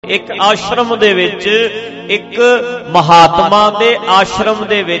एक आश्रम दे विच एक महात्मा दे आश्रम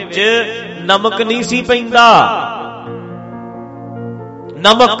दे विच नमक नहीं सी पैंदा।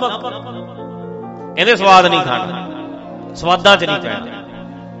 नमक कहंदे स्वाद नहीं खाना, स्वादां च नहीं पैना।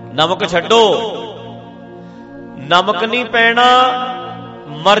 नमक छड्डो, नमक नहीं पैना,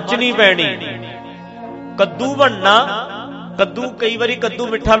 मर्च नहीं पैनी, कद्दू बनना। कद्दू कई बारी कद्दू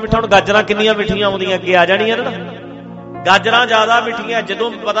मिठा मिठा, हुण गाजरां किन्नियां मिठियां आउंदियां अगे आ जाणियां ना, गाजरां ज्यादा मिठियां। जदों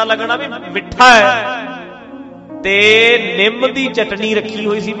पता लगना भी मिठा है ते निम दी चटनी रखी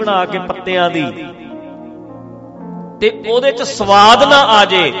हुई सी बना के पत्तियां दी, ते ओदे च स्वाद ना आ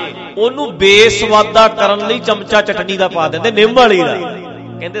जे, ओनू बेसवादा करन लई चमचा चटनी दा पा दिंदे, निम वाली दा।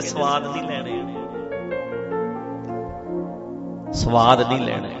 कहंदे स्वाद नहीं लेने, स्वाद नहीं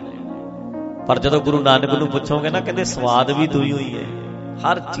लेने। पर जदों गुरु नानक नूं पुछोगे ना, कहंदे स्वाद भी तू ही है,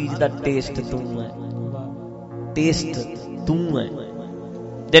 हर चीज दा टेस्ट तू है, टेस्ट तू है।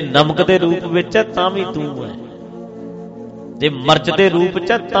 जे नमक दे रूप विच है तां भी तू है, जे मर्च दे रूप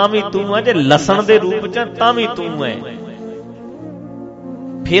च तां भी तू है, जे लसण दे रूप च तां भी तू है।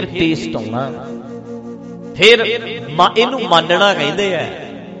 फिर टेस्ट आउणा, फिर इनू मानना कहंदे है,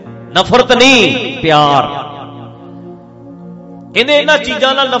 नफरत नहीं प्यार। कहंदे इन्हां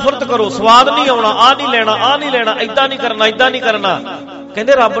चीजां नाल नफरत करो, स्वाद नहीं आउणा, आ नहीं लेना, आ नहीं लेना, इदां नहीं करना, इदां नहीं करना।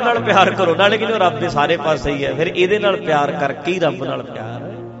 कहंदे रब नाल प्यार करो, नाले कि रब दे सारे पासे ही है, फिर इहदे नाल प्यार करके ही रब नाल प्यार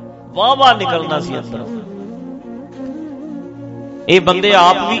वाह वाह निकलना सी अंदरों। ये बंदे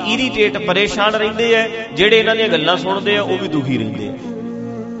आप भी इरीटेट परेशान रहिंदे है, जेड़े इन्हां दीयां गल्लां सुणदे आ, ओह भी दुखी रहिंदे आ।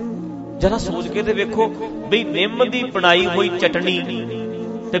 जरा सोच के ते वेखो बई निम दी बनाई हुई चटनी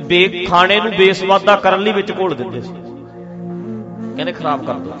ते खाणे नूं बेसवादा करन लई विच घोल दिंदे सी। कहंदे खराब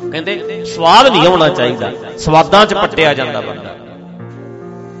कर दो, कहंदे स्वाद नहीं होना चाहिए, स्वादां च पट्टिया जांदा बंदा,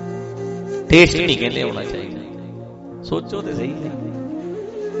 टेस्ट नहीं कहते होना चाहिए। सोचो तो सही है,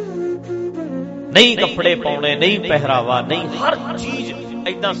 नहीं कपड़े पाउणे, नहीं पहरावा, नहीं हर चीज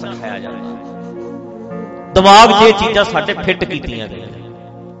ऐदां सिखाया जाता। दिमाग च चीजां साडे फिट कीतियां गईयां।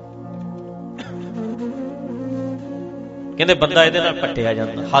 कहंदे बंदा इहदे नाल पट्टिया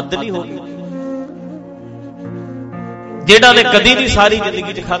जांदा, हद नहीं हो गई। जेड़ा ने कदी नहीं सारी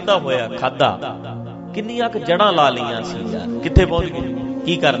जिंदगी च खादा होया, खादा किन्नियां क जड़ां ला लईआं सी यार, कित्थे पहुंच गए,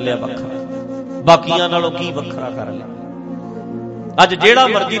 की कर लिया वखरा, बाकियां नालों की वखरा कर लिया। अज जेड़ा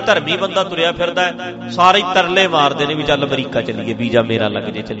मर्जी धर्मी बंदा तुरिया फिरदा है, सारे तरले मारदे ने भी चल अमरीका चलीए, वीजा मेरा लग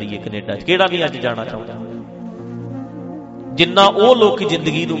जे, चलीए कनेडा। किहड़ा नहीं अज जाना चाहुंदा, जिन्ना ओह लोग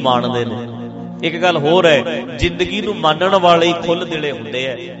जिंदगी नूं माणदे ने। एक गल होर है, जिंदगी नूं मानण वाले ही खुल दिले हुंदे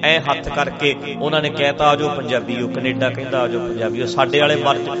ऐ। ऐ हत्थ करके उन्हां ने कहता आ जाओ पंजाबीओ, कनेडा कहंदा आ जाओ पंजाबीओ, साडे वाले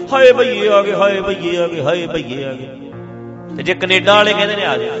मर जा, हाय भईए आ गए, हाय भईए आ गए, हाय भईए आ गए। ते जे कनेडा वाले कहंदे ने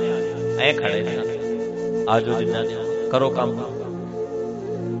आ जाओ, ऐ खड़े ने आ जाओ, जिन्ना ने करो काम।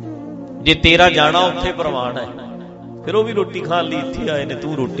 जे तेरा जाना उत्थे प्रवान है, फिर वो भी रोटी खाण लई इत्थे आए ने,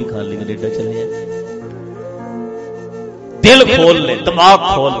 तू रोटी खाण लई कनेडा चले जा। दिल खोल ले, दिमाग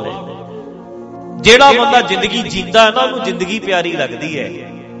खोल ले। जेड़ा बंदा जिंदगी जींदा है ना, उन्हें जिंदगी प्यारी लगती है।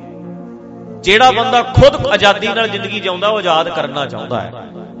 जेड़ा बंदा खुद आजादी नाल जिंदगी जिउंदा, वो आजाद करना चाहता है।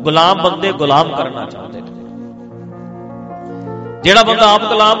 गुलाम बंदे गुलाम करना चाहते हैं। जेड़ा बंदा आप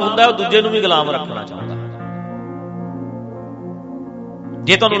गुलाम हुंदा है, वो दूजे नूं भी गुलाम रखना चाहता है।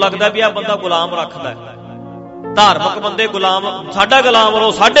 जे तुहानूं लगदा भी आ बंदा गुलाम रखदा है, धार्मिक बंदे गुलाम, साडा गुलाम रहो,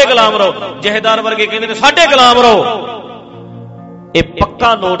 साडे गुलाम रहो, जहेदार वर्गे कहंदे ने साडे गुलाम रहो। ये पक्का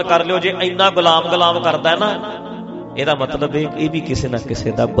नोट कर लियो, जे इन्ना गुलाम गुलाम करदा है ना, ਇਹਦਾ मतलब ये भी किसी ना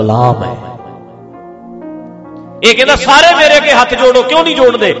किसी का गुलाम है। ये कहता सारे मेरे के हाथ जोड़ो, क्यों नहीं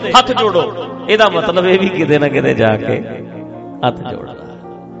जोड़ते, हाथ जोड़ो। ਇਹਦਾ मतलब ये भी किते ना किते जाके हाथ जोड़दा।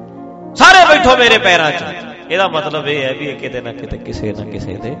 सारे बैठो मेरे पैरां च, ਇਹਦਾ मतलब ये है भी किते ना किते किसी ना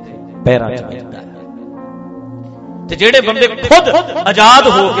किसी दे पैरां च बैठदा है। ते जेड़े बंदे खुद आजाद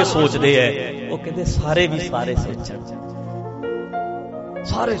हो के सोचते हैं, वो कहते सारे भी सारे सोचण,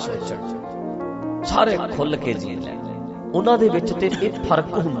 सारे सोचण, सारे खुल के जी लैण। उन्हां दे विच ते इह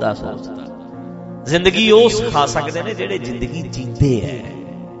फर्क हुंदा सोच दा। जिंदगी वो सिखा सकदे ने जेड़े जिंदगी जींदे है,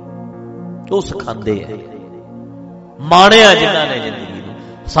 वो सिखांदे है। माणिया जिन्हां ने जिंदगी नूं,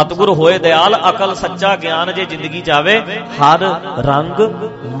 सतगुर होए दयाल, अकल सच्चा ज्ञान जे जिंदगी जावे, हर रंग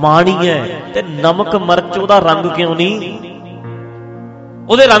माणीए। ते नमक मरच ओहदा रंग क्यों नहीं,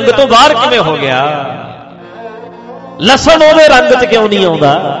 ओहदे रंग तो बाहर किवें हो गया। लसन ओहदे रंग च क्यों नहीं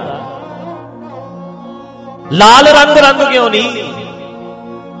आउंदा, लाल रंग रंग क्यों नहीं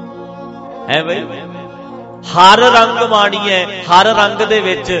है भाई। हर रंग माणी है, हर रंग दे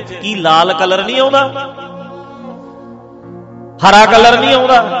विच की लाल कलर नहीं आउंदा, हरा कलर नहीं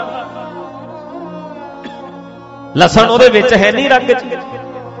आउंदा। लसन ਉਹਦੇ ਵਿੱਚ है नहीं रंग च,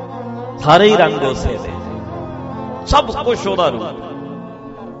 ਸਾਰੇ ਹੀ ਰੰਗ ਉਸੇ ਦੇ, ਸਭ ਕੁਛ ਉਹਦਾ ਰੂਪ।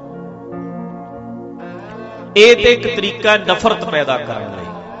 ਇਹ ਤੇ ਇੱਕ ਤਰੀਕਾ ਨਫ਼ਰਤ ਪੈਦਾ ਕਰਨ ਲਈ,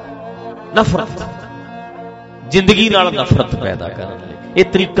 ਨਫ਼ਰਤ, ਜ਼ਿੰਦਗੀ ਨਾਲ ਨਫ਼ਰਤ ਪੈਦਾ ਕਰਨ ਲਈ ਇਹ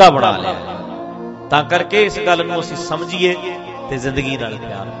ਤਰੀਕਾ ਬਣਾ ਲਿਆ। ਤਾਂ ਕਰਕੇ ਇਸ ਗੱਲ ਨੂੰ ਅਸੀਂ ਸਮਝੀਏ ਤੇ ਜ਼ਿੰਦਗੀ ਨਾਲ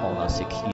ਪਿਆਰ ਪਾਉਣਾ ਸਿੱਖੀਏ।